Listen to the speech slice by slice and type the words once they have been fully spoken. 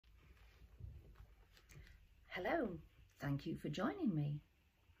Hello, thank you for joining me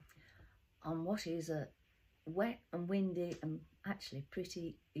on what is a wet and windy and actually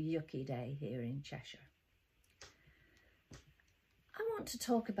pretty yucky day here in Cheshire. I want to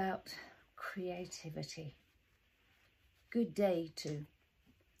talk about creativity. Good day to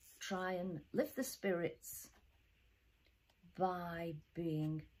try and lift the spirits by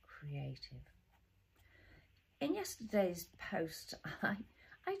being creative. In yesterday's post,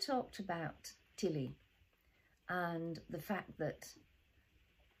 I talked about Tilly and the fact that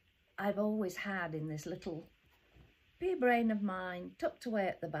I've always had in this little pea brain of mine, tucked away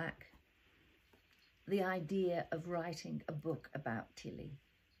at the back, the idea of writing a book about Tilly.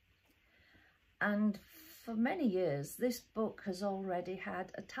 And for many years, this book has already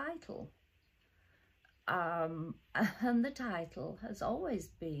had a title. And the title has always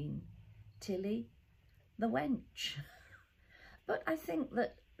been Tilly the Wench. But I think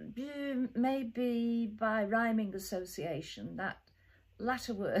that maybe by rhyming association, that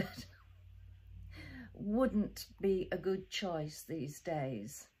latter word wouldn't be a good choice these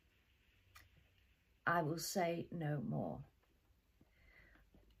days. I will say no more.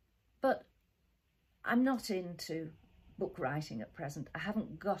 But I'm not into book writing at present. I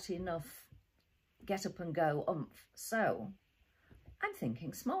haven't got enough get up and go oomph, so I'm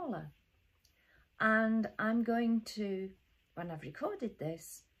thinking smaller. And I'm going to, when I've recorded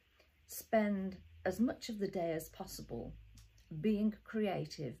this, spend as much of the day as possible being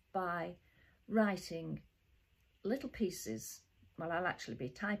creative by writing little pieces. Well, I'll actually be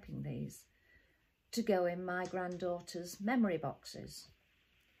typing these to go in my granddaughter's memory boxes.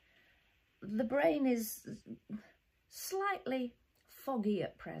 The brain is slightly foggy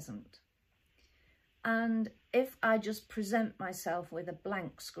at present, and if I just present myself with a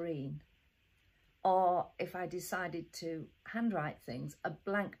blank screen, or if I decided to handwrite things, a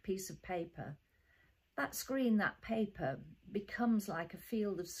blank piece of paper, that screen, that paper becomes like a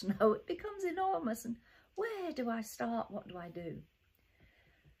field of snow. It becomes enormous, and where do I start? What do I do?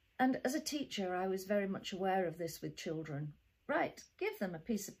 And as a teacher, I was very much aware of this with children. Right, give them a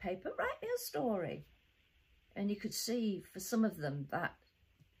piece of paper, write me a story. And you could see for some of them that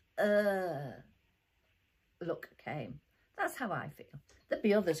look came. That's how I feel. There'd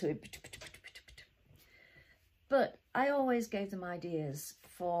be others who would... But I always gave them ideas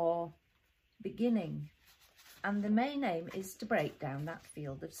for beginning, and the main aim is to break down that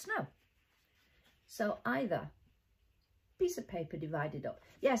field of snow. So either piece of paper divided up.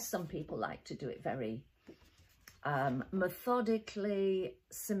 Yes, some people like to do it very methodically,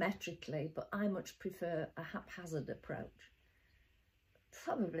 symmetrically, but I much prefer a haphazard approach,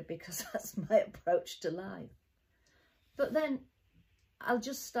 probably because that's my approach to life. But then I'll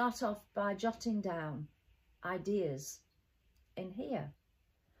just start off by jotting down ideas in here.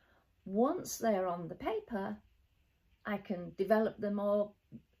 Once they're on the paper, I can develop them or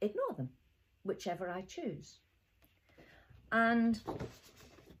ignore them, whichever I choose. And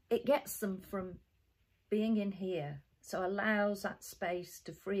it gets them from being in here, so allows that space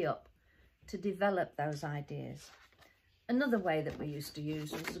to free up to develop those ideas. Another way that we used to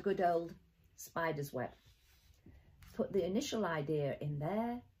use was a good old spider's web. Put the initial idea in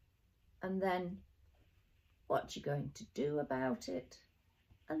there, and then what you're going to do about it,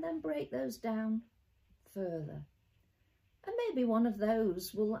 and then break those down further. And maybe one of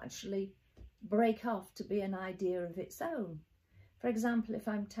those will actually break off to be an idea of its own. For example, if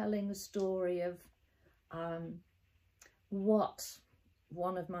I'm telling a story of what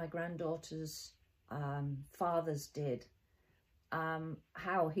one of my granddaughter's fathers did,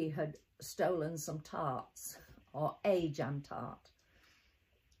 how he had stolen some tarts, or a jam tart.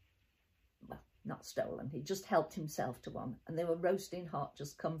 Not stolen, he just helped himself to one, and they were roasting hot,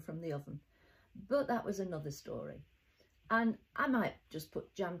 just come from the oven. But that was another story. And I might just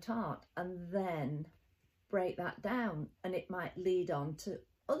put jam tart and then break that down, and it might lead on to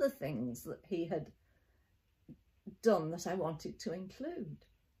other things that he had done that I wanted to include.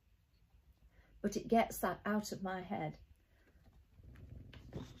 But it gets that out of my head.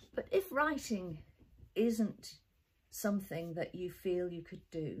 But if writing isn't something that you feel you could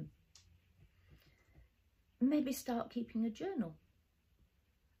do, maybe start keeping a journal.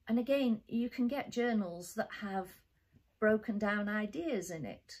 And again, you can get journals that have broken down ideas in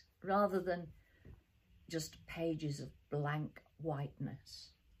it rather than just pages of blank whiteness.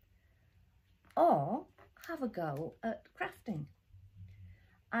 Or have a go at crafting.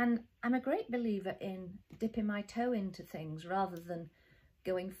 And I'm a great believer in dipping my toe into things rather than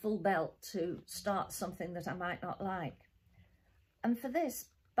going full belt to start something that I might not like. And for this,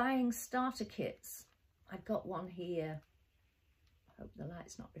 buying starter kits. I've got one here. I hope the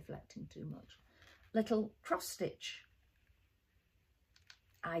light's not reflecting too much. little cross stitch,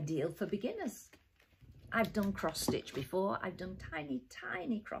 ideal for beginners. I've done cross stitch before. I've done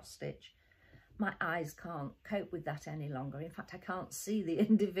tiny cross stitch. My eyes can't cope with that any longer. In fact, I can't see the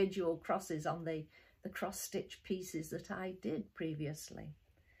individual crosses on the cross stitch pieces that I did previously.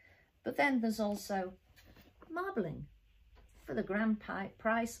 But then there's also marbling for the grand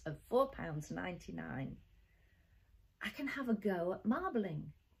price of £4.99. I can have a go at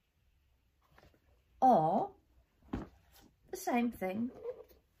marbling. Or the same thing,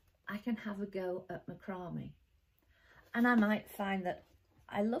 I can have a go at macrame. And I might find that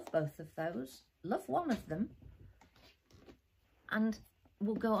I love both of those, love one of them, and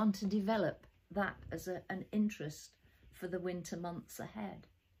will go on to develop that as an interest for the winter months ahead.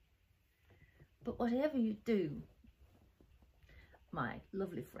 But whatever you do, my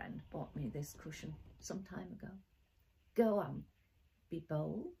lovely friend bought me this cushion some time ago. Go on, be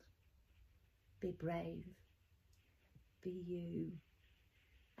bold, be brave, be you.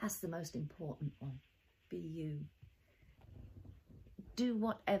 That's the most important one, be you. Do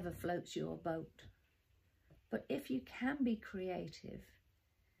whatever floats your boat. But if you can be creative,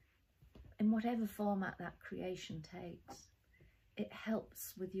 in whatever format that creation takes, it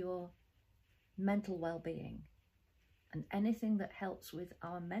helps with your mental well-being. And anything that helps with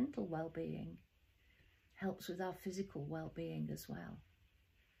our mental well-being helps with our physical well-being as well.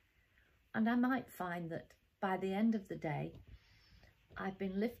 And I might find that by the end of the day, I've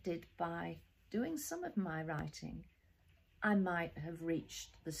been lifted by doing some of my writing. I might have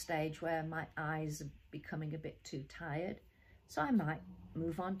reached the stage where my eyes are becoming a bit too tired, so I might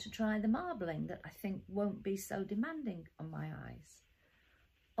move on to try the marbling that I think won't be so demanding on my eyes.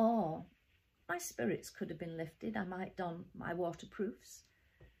 Or my spirits could have been lifted. I might don my waterproofs,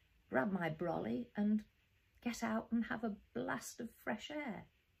 grab my brolly and get out and have a blast of fresh air.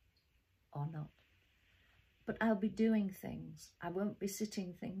 Or not. But I'll be doing things. I won't be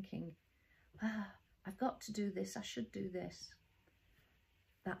sitting thinking, I've got to do this, I should do this.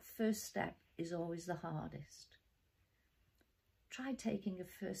 That first step is always the hardest. Try taking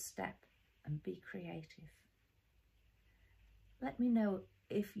a first step and be creative. Let me know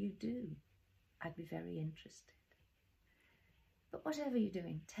if you do. I'd be very interested. But whatever you're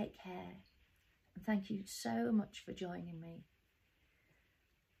doing, take care. And thank you so much for joining me.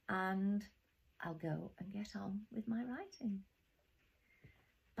 And I'll go and get on with my writing.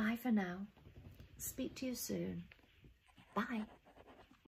 Bye for now. Speak to you soon. Bye.